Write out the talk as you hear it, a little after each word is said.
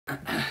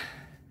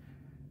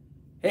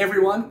Hey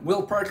everyone,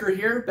 Will Parker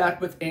here, back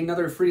with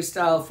another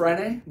Freestyle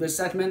Friday, the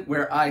segment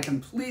where I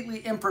completely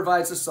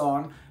improvise a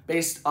song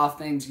based off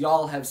things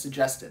y'all have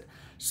suggested.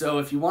 So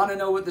if you want to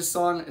know what this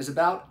song is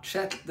about,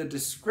 check the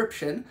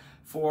description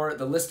for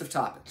the list of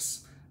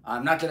topics.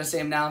 I'm not going to say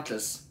them now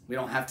because we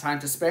don't have time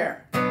to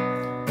spare.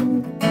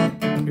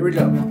 Here we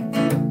go.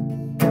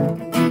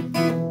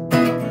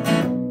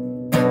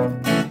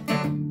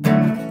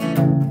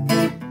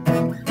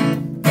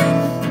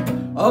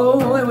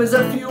 Oh, it was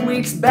a few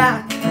weeks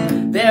back.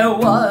 There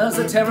was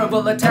a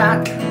terrible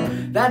attack.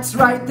 That's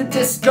right, the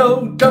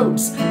disco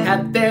goats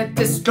had their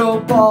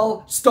disco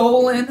ball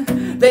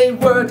stolen. They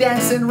were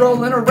dancing,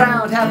 rolling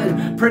around,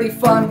 having pretty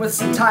fun with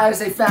some tires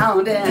they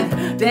found,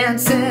 and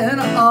dancing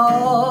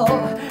all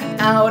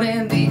out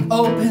in the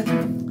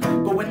open.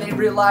 But when they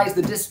realized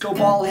the disco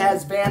ball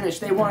has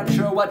vanished, they weren't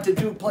sure what to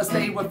do, plus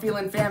they were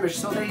feeling famished.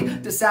 So they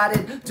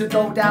decided to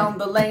go down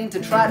the lane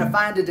to try to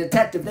find a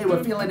detective. They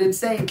were feeling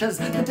insane, cause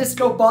the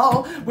disco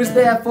ball was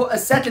there for a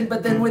second,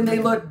 but then when they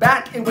looked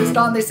back, it was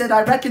gone. They said,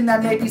 I reckon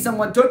that maybe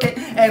someone took it,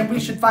 and we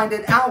should find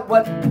it out.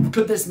 What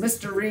could this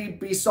mystery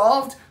be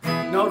solved?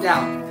 No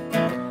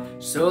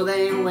doubt. So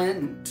they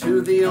went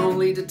to the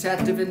only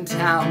detective in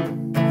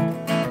town,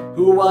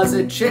 who was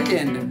a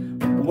chicken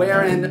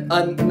wearing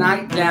a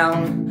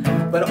nightgown,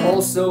 but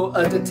also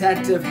a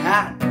detective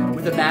hat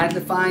with a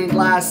magnifying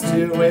glass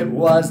too. It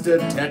was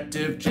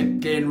Detective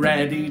Chicken,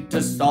 ready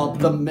to solve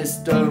the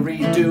mystery,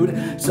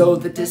 dude. So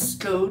the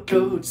disco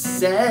goat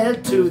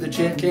said to the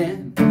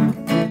chicken,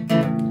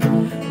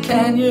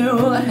 can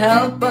you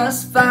help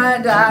us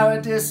find our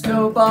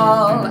disco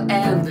ball?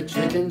 And the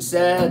chicken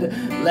said,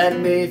 let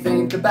me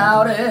think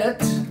about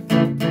it.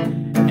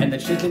 And the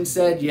chicken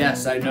said,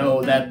 yes, I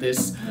know that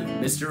this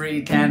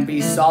mystery can be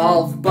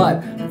solved,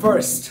 but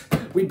first,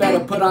 we better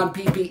put on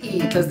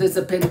PPE, cause there's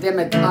a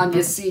pandemic on,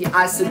 you see.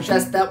 I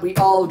suggest that we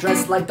all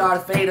dress like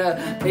Darth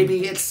Vader,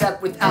 maybe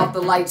except without the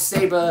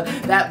lightsaber.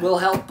 That will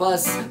help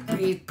us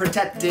be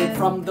protected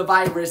from the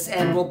virus,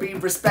 and will be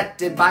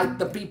respected by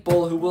the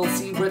people who will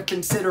see we're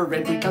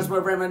considerate, because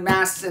we're wearing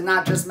masks, and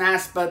not just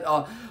masks, but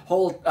a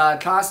whole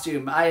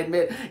costume. I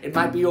admit, it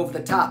might be over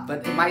the top,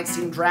 but it might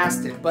seem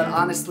drastic, but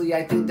honestly,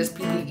 I think this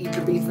PPE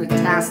could be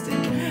fantastic,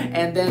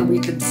 and then we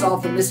can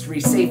solve the mystery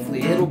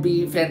safely. It'll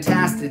be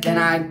fantastic, and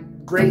I'm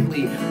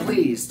greatly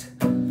pleased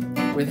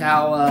with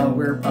how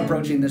we're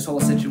approaching this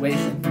whole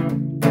situation.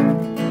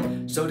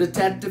 So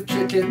Detective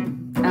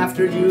Chicken,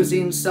 after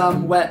using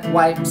some wet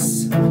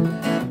wipes,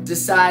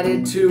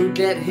 decided to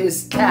get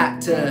his cat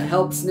to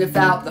help sniff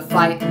out the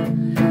fight.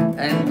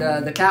 And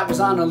the cat was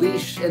on a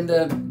leash, and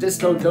the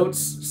disco goats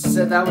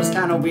said that was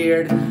kind of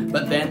weird.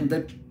 But then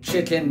the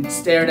chicken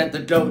stared at the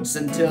goats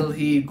until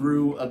he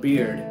grew a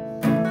beard.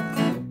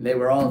 They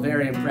were all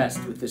very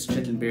impressed with this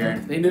chicken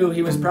beard. They knew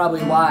he was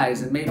probably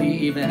wise, and maybe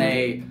even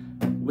a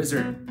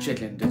wizard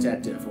chicken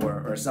detective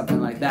or something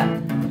like that.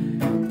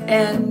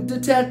 And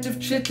Detective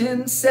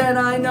Chicken said,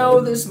 I know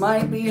this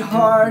might be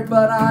hard,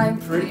 but I'm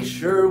pretty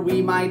sure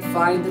we might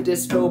find the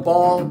disco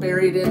ball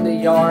buried in the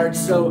yard.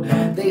 So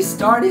they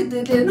started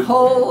digging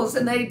holes,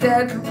 and they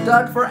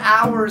dug for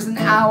hours and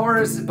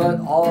hours, but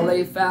all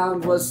they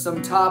found was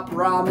some top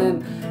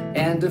ramen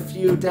and a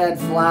few dead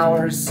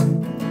flowers.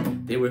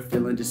 They were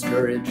feeling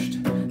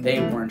discouraged. They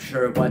weren't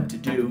sure what to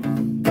do.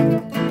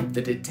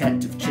 The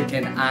Detective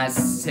Chicken, I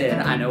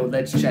said, I know,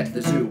 let's check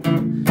the zoo.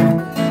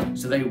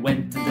 So they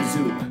went to the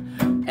zoo,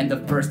 and the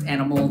first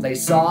animal they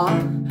saw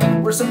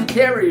were some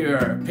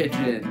carrier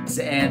pigeons,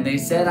 and they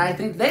said, I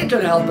think they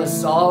could help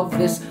us solve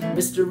this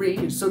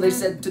mystery. So they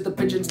said to the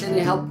pigeons, can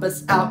you help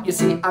us out? You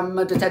see, I'm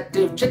a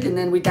Detective Chicken,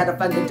 and we gotta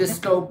find the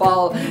disco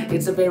ball.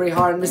 It's a very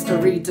hard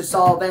mystery to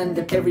solve. And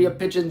the carrier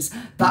pigeons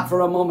thought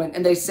for a moment,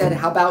 and they said,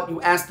 how about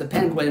you ask the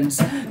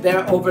penguins?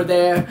 They're over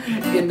there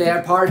in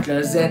their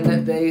parkas,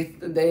 and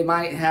they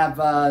might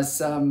have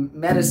some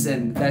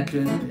medicine that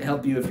could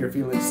help you if you're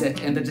feeling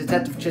sick. And the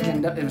Detective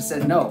Chicken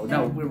said, no,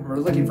 we're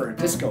looking for a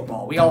disco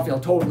ball. We all feel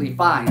totally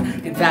fine.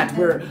 In fact,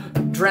 we're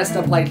dressed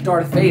up like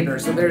Darth Vader,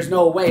 so there's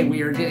no way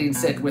we are getting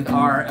sick with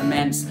our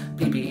immense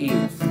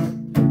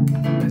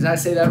PPE. Did I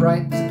say that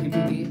right? Is it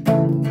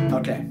PPE?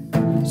 Okay.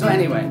 So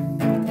anyway,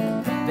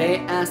 they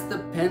asked the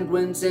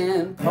penguins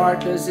and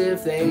parkas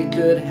if they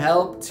could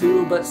help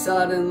too, but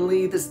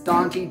suddenly this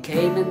donkey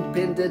came and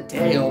pinned a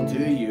tail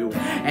to you.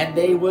 And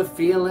they were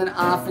feeling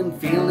off and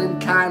feeling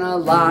kinda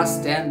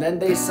lost, and then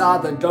they saw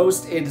the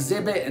ghost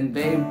exhibit, and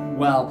they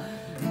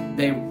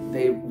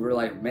were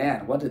like,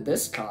 man, what did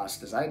this cost?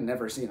 Because I'd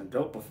never seen a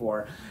goat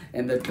before.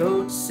 And the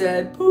goat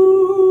said,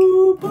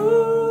 boo,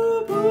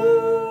 boo,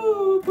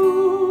 boo,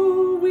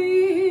 boo,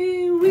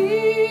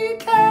 we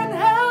can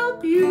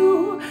help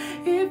you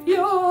if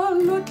you're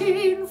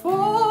looking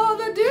for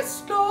the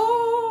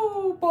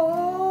disco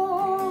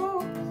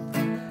ball.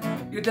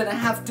 You're gonna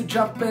have to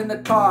jump in the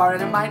car,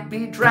 and it might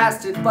be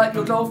drastic, but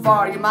you'll go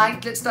far. You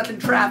might get stuck in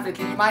traffic,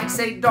 and you might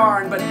say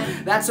darn, but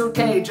that's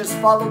okay, just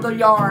follow the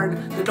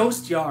yarn, the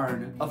ghost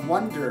yarn of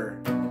wonder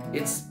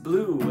It's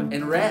blue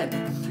and red.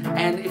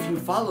 And if you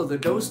follow the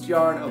ghost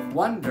yard of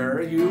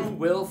wonder, you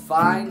will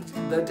find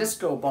the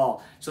disco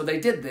ball. So they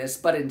did this,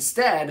 but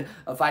instead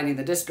of finding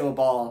the disco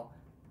ball,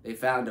 they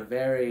found a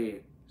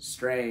very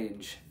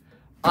strange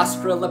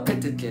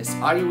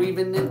australopithecus. Are you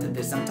even into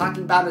this? I'm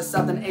talking about a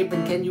southern ape,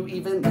 and can you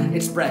even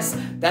express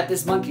that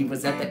this monkey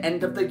was at the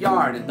end of the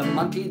yard? And the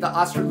monkey, the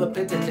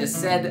australopithecus,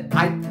 said,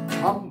 I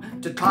come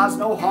to cause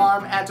no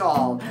harm at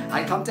all.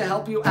 I come to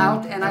help you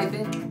out, and I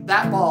think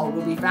that ball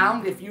will be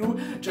found if you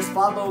just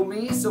follow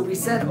me. So we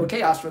said,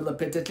 okay,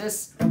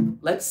 australopithecus,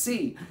 let's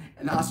see.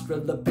 And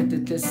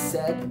australopithecus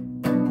said,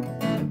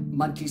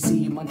 monkey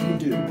see, monkey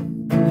do.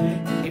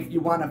 If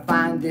you want to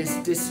find this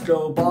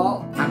disco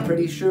ball, I'm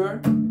pretty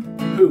sure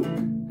who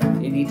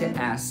you need to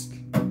ask.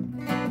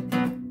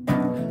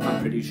 I'm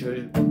pretty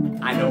sure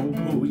I know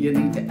who you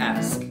need to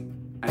ask.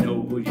 I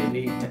know who you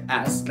need to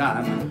ask.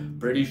 I'm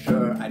pretty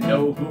sure I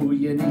know who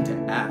you need to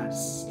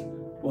ask.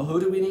 Well, who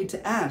do we need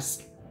to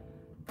ask?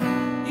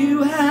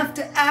 You have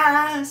to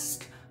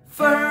ask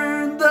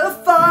Fern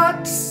the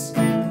fox.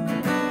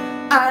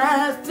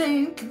 I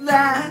think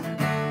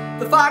that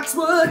the fox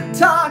would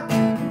talk.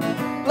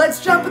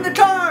 Let's jump in the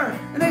car.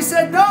 And they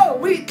said, no,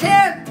 we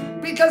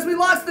can't because we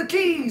lost the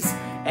keys.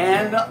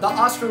 And the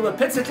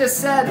australopithecus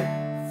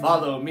said,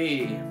 follow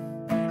me.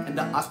 And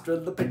the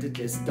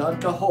australopithecus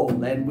dug a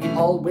hole, and we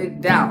all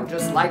went down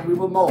just like we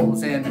were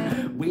moles.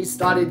 And we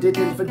started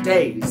digging for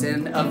days,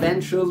 and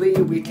eventually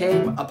we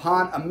came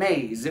upon a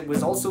maze. It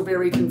was also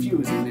very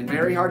confusing and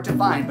very hard to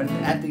find, but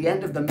at the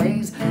end of the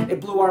maze,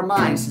 it blew our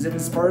minds, because it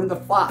was Fern the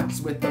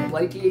fox with the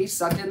blankie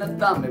sucking a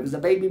thumb. It was a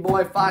baby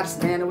boy fox,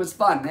 man, it was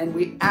fun. And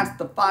we asked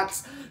the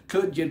fox,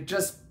 could you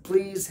just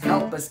please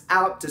help us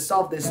out to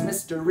solve this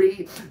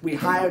mystery? We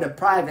hired a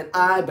private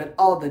eye, but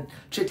all the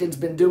chicken's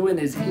been doing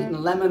is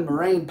eating lemon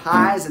meringue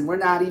pies, and we're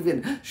not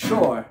even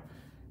sure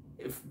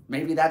if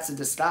maybe that's a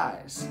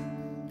disguise.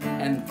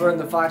 And Fern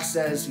the fox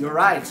says, you're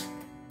right.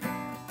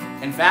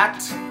 In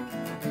fact,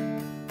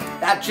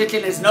 that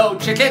chicken is no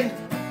chicken.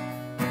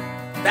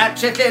 That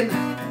chicken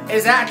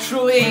is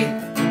actually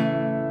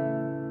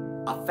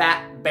a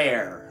fat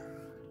bear.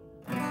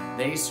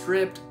 They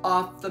stripped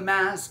off the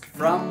mask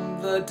from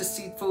the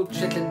deceitful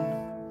chicken,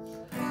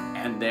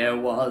 and there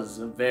was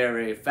a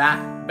very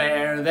fat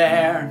bear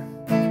there.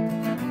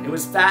 It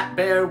was Fat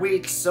Bear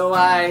Week, so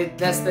I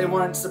guess they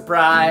weren't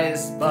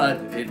surprised, but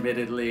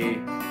admittedly,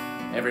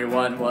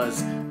 everyone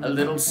was a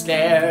little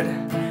scared.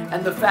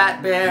 And the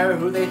fat bear,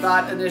 who they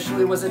thought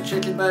initially was a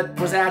chicken but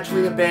was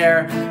actually a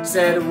bear,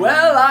 said,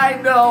 well,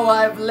 I know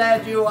I've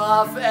led you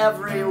off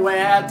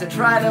everywhere to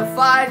try to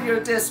find your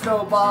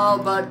disco ball,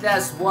 but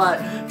guess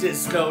what,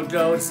 disco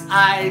goats?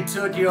 I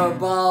took your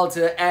ball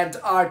to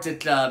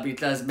Antarctica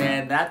because,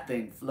 man, that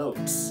thing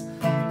floats.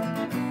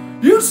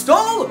 You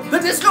stole the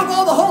disco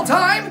ball the whole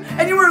time,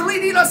 and you were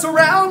leading us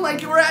around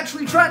like you were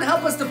actually trying to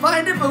help us to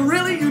find it, but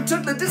really you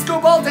took the disco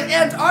ball to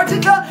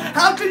Antarctica?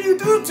 How could you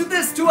do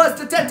this to us,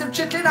 Detective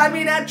Chicken? I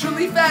mean,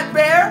 actually, Fat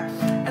Bear?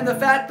 And the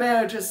fat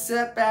bear just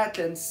sat back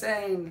and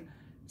sang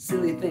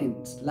silly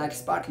things like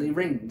sparkly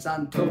rings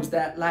on toes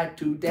that like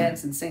to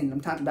dance and sing.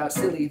 I'm talking about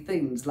silly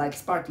things like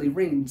sparkly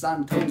rings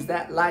on toes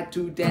that like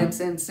to dance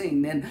and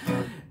sing. And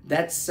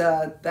that's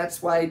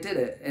why I did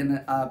it.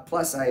 And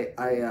plus I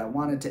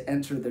wanted to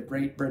enter the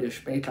Great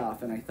British Bake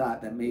Off, and I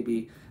thought that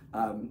maybe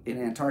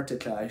in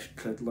Antarctica I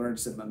could learn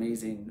some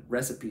amazing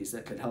recipes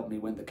that could help me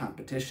win the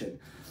competition.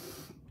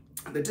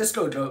 The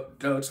disco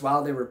goats,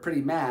 while they were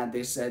pretty mad,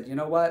 they said, you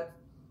know what?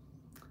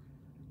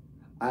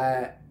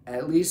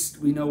 At least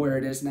we know where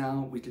it is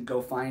now. We can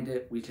go find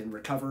it. We can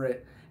recover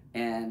it.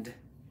 And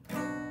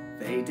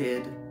they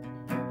did.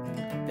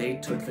 They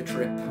took the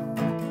trip.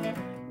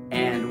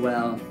 And,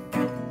 well,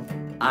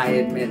 I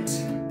admit,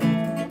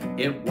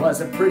 it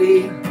was a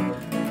pretty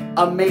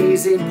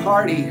amazing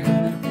party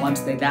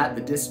once they got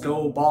the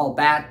disco ball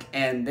back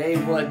and they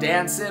were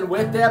dancing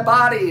with their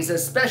bodies,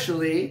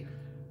 especially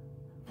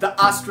the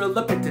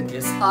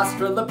australopithecus.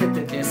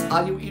 Australopithecus,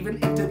 are you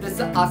even into this?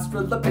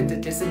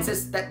 Australopithecus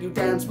insists that you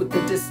dance with the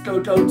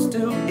disco goats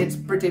too. It's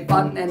pretty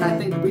fun, and I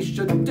think we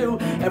should do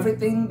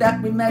everything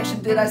that we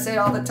mentioned. Did I say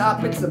all the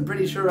topics? I'm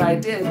pretty sure I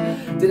did.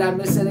 Did I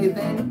miss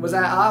anything? Was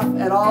I off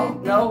at all?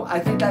 No,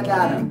 I think I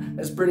got him.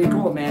 That's pretty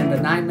cool, man,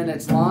 but 9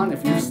 minutes long.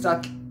 If you've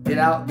stuck it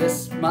out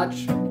this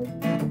much,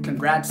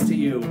 congrats to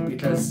you,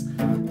 because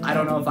I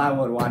don't know if I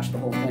would watch the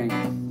whole thing.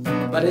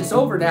 But it's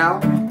over now.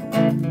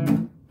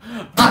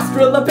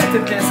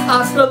 Australopithecus,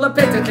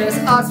 Australopithecus,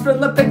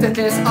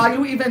 Australopithecus, are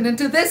you even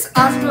into this?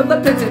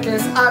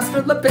 Australopithecus,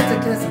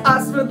 Australopithecus,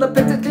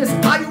 Australopithecus,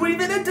 are you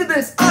even into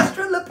this?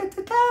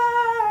 Australopithecus,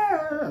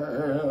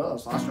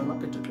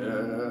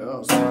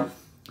 Australopithecus.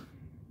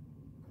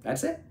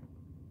 That's it.